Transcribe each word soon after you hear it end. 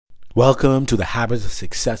Welcome to the Habits of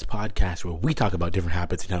Success podcast, where we talk about different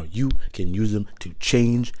habits and how you can use them to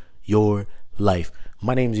change your life.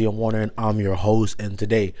 My name is Ian Warner and I'm your host. And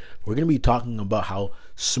today we're going to be talking about how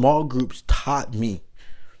small groups taught me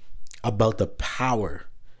about the power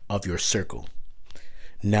of your circle.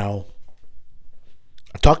 Now,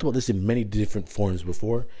 I've talked about this in many different forms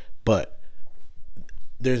before, but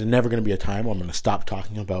there's never going to be a time where I'm going to stop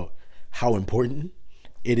talking about how important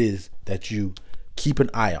it is that you keep an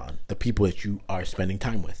eye on the people that you are spending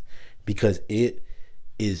time with, because it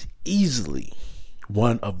is easily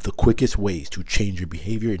one of the quickest ways to change your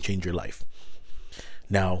behavior and change your life.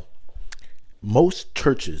 Now, most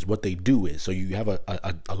churches, what they do is, so you have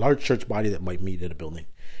a large church body that might meet at a building,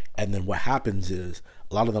 and then what happens is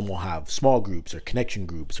a lot of them will have small groups or connection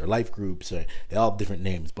groups or life groups, or they all have different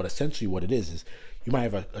names, but essentially what it is you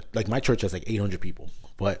might have like my church has like 800 people,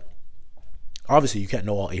 but obviously you can't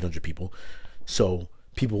know all 800 people. So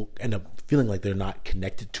people end up feeling like they're not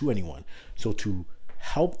connected to anyone. So to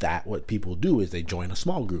help that, what people do is they join a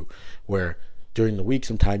small group where during the week,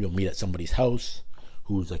 sometime you'll meet at somebody's house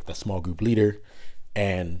who's like the small group leader,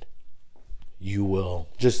 and you will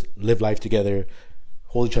just live life together,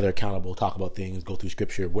 hold each other accountable, talk about things, go through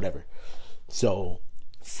scripture, whatever. So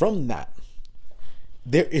from that,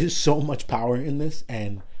 there is so much power in this,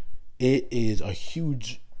 and it is a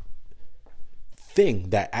huge thing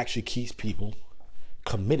that actually keeps people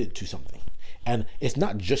committed to something. And it's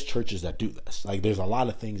not just churches that do this. Like, there's a lot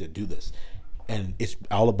of things that do this, and it's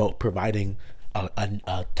all about providing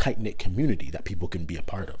a tight-knit community that people can be a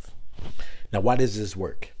part of. Now, why does this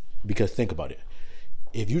work? Because think about it.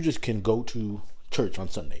 If you just can go to church on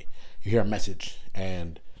Sunday, you hear a message,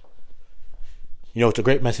 and it's a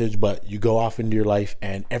great message, but you go off into your life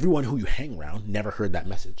and everyone who you hang around never heard that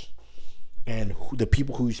message. And the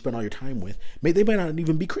people who you spend all your time with, they might not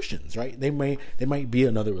even be Christians, right? They might be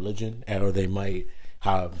another religion, or they might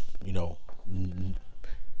have, no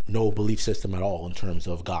belief system at all in terms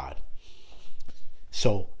of God.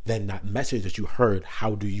 So then that message that you heard,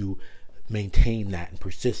 how do you maintain that and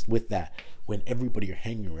persist with that when everybody you're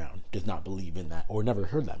hanging around does not believe in that or never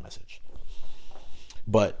heard that message?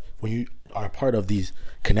 But when you are part of these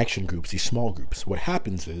connection groups, these small groups, what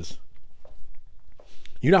happens is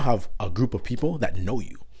you now have a group of people that know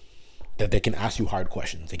you, that they can ask you hard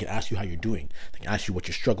questions. They can ask you how you're doing. They can ask you what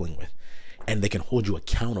you're struggling with, and they can hold you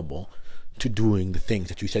accountable to doing the things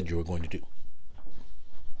that you said you were going to do.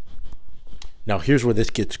 Now, here's where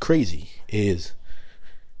this gets crazy,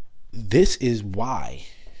 this is why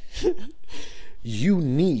you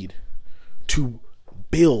need to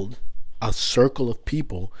build a circle of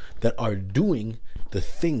people that are doing the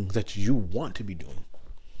things that you want to be doing,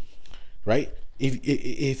 right?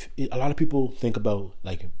 If a lot of people think about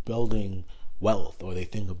like building wealth, or they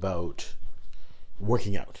think about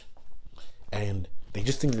working out, and they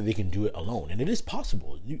just think that they can do it alone. And it is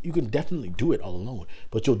possible. You can definitely do it all alone,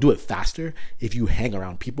 but you'll do it faster if you hang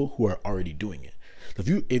around people who are already doing it.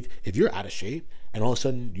 If you're out of shape and all of a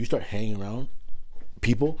sudden you start hanging around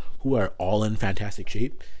people who are all in fantastic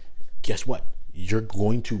shape, guess what? You're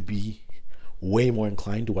going to be way more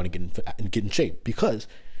inclined to want to get in shape, because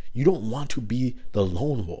you don't want to be the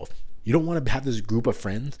lone wolf. You don't want to have this group of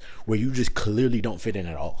friends where you just clearly don't fit in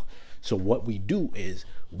at all. So what we do is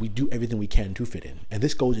we do everything we can to fit in. And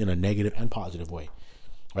this goes in a negative and positive way,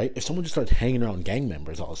 right? If someone just starts hanging around gang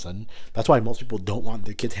members all of a sudden, that's why most people don't want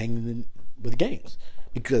their kids hanging in with gangs.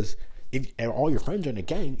 Because if all your friends are in a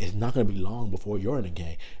gang, it's not going to be long before you're in a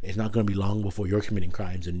gang. It's not going to be long before you're committing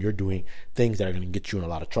crimes and you're doing things that are going to get you in a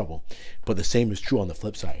lot of trouble. But the same is true on the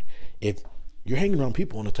flip side. If you're hanging around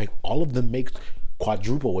people and it's like all of them make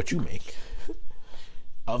quadruple what you make,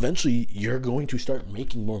 eventually you're going to start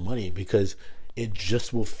making more money, because it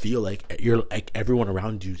just will feel like you're like everyone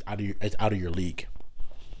around you is out of your league.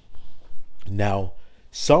 Now,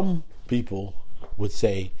 some people would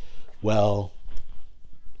say, well,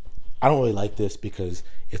 I don't really like this because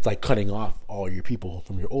it's like cutting off all your people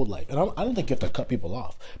from your old life. And I don't think you have to cut people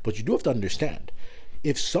off, but you do have to understand,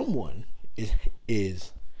 if someone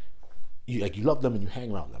is you love them and you hang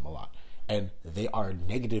around them a lot, and they are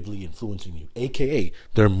negatively influencing you, aka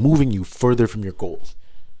they're moving you further from your goals,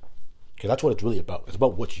 because that's what it's really about. It's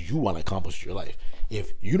about what you want to accomplish in your life.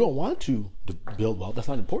 If you don't want to build wealth, that's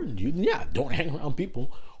not important to you, then don't hang around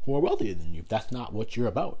people who are wealthier than you. If that's not what you're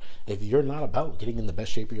about, if you're not about getting in the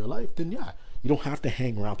best shape of your life, then you don't have to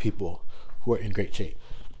hang around people who are in great shape.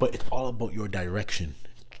 But it's all about your direction,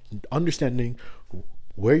 understanding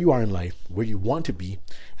where you are in life, where you want to be,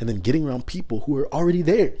 and then getting around people who are already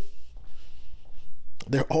there.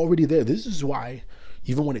 They're already there. This is why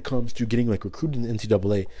Even when it comes to getting like recruited in the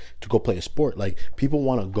NCAA to go play a sport, like people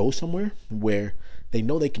want to go somewhere where they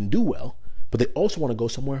know they can do well, but they also want to go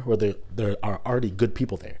somewhere where there are already good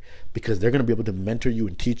people there, because they're going to be able to mentor you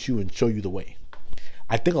and teach you and show you the way.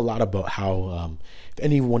 I think a lot about how if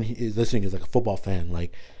anyone is listening is like a football fan,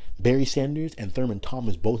 like Barry Sanders and Thurman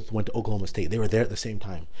Thomas both went to Oklahoma State. They were there at the same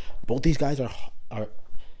time. Both these guys are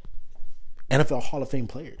NFL Hall of Fame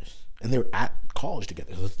players, and they were at college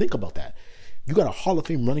together. So think about that. You got a Hall of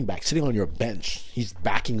Fame running back sitting on your bench. He's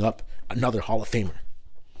backing up another Hall of Famer.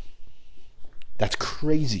 That's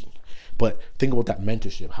crazy. But think about that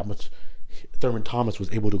mentorship, how much Thurman Thomas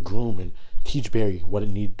was able to groom and teach Barry what it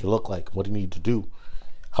needed to look like, what he needed to do,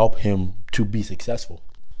 help him to be successful.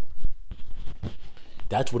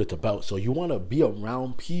 That's what it's about. So you want to be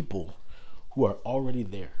around people who are already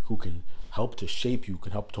there, who can help to shape you,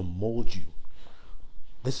 can help to mold you.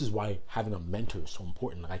 This is why having a mentor is so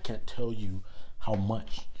important. I can't tell you how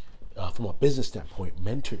much, from a business standpoint,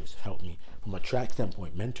 mentors have helped me. From a track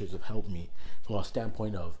standpoint, mentors have helped me. From a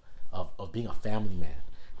standpoint of being a family man,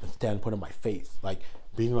 the standpoint of my faith, like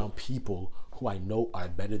being around people who I know are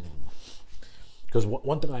better than me. Because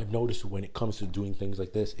one thing I've noticed when it comes to doing things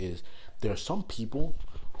like this is there are some people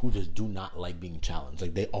who just do not like being challenged.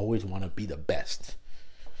 Like they always want to be the best.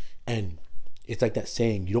 And it's like that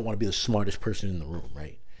saying, you don't want to be the smartest person in the room,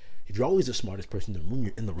 right? If you're always the smartest person in the room,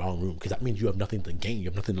 you're in the wrong room, because that means you have nothing to gain. You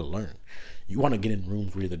have nothing to learn. You want to get in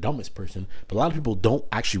rooms where you're the dumbest person, but a lot of people don't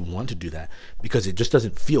actually want to do that because it just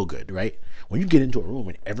doesn't feel good, right? When you get into a room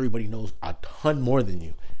and everybody knows a ton more than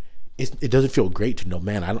you, it doesn't feel great to know,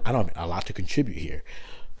 man, I don't have a lot to contribute here.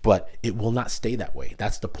 But it will not stay that way.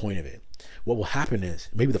 That's the point of it. What will happen is,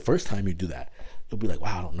 maybe the first time you do that, you'll be like,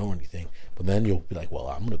 wow, I don't know anything. But then you'll be like, well,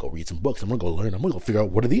 I'm going to go read some books. I'm going to go learn. I'm going to go figure out,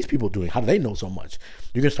 what are these people doing? How do they know so much?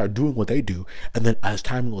 You're going to start doing what they do. And then as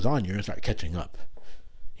time goes on, you're going to start catching up.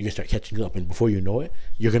 You're going to start catching up. And before you know it,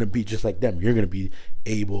 you're going to be just like them. You're going to be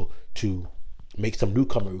able to make some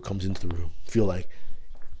newcomer who comes into the room feel like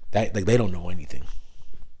that, like they don't know anything.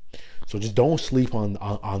 So just don't sleep on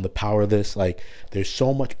the power of this. Like, there's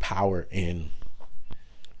so much power in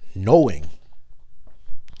knowing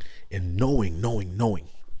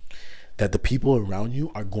that the people around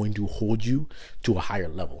you are going to hold you to a higher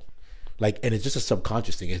level. Like, and it's just a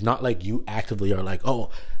subconscious thing. It's not like you actively are like, oh,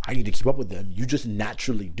 I need to keep up with them. You just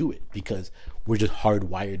naturally do it because we're just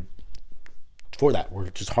hardwired for that. We're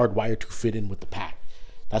just hardwired to fit in with the pack.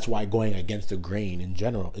 That's why going against the grain in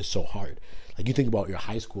general is so hard. Like, you think about your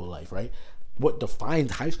high school life, right? What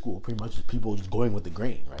defines high school pretty much is people just going with the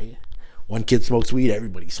grain, right? One kid smokes weed,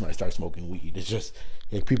 everybody starts smoking weed. It's just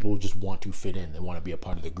like people just want to fit in. They want to be a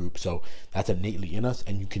part of the group. So that's innately in us,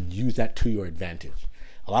 and you can use that to your advantage.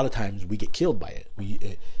 A lot of times we get killed by it.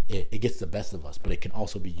 It gets the best of us, but it can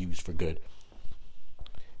also be used for good.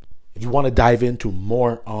 If you want to dive into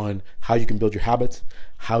more on how you can build your habits,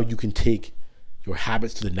 how you can take your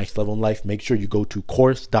habits to the next level in life, make sure you go to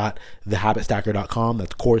course.thehabitstacker.com.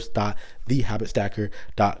 That's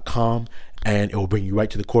course.thehabitstacker.com, and it will bring you right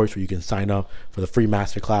to the course where you can sign up for the free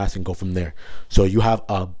masterclass and go from there. So you have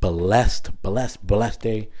a blessed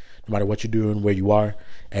day, no matter what you're doing, where you are.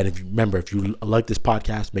 And if you like this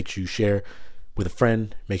podcast, make sure you share with a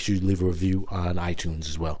friend. Make sure you leave a review on iTunes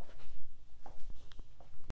as well.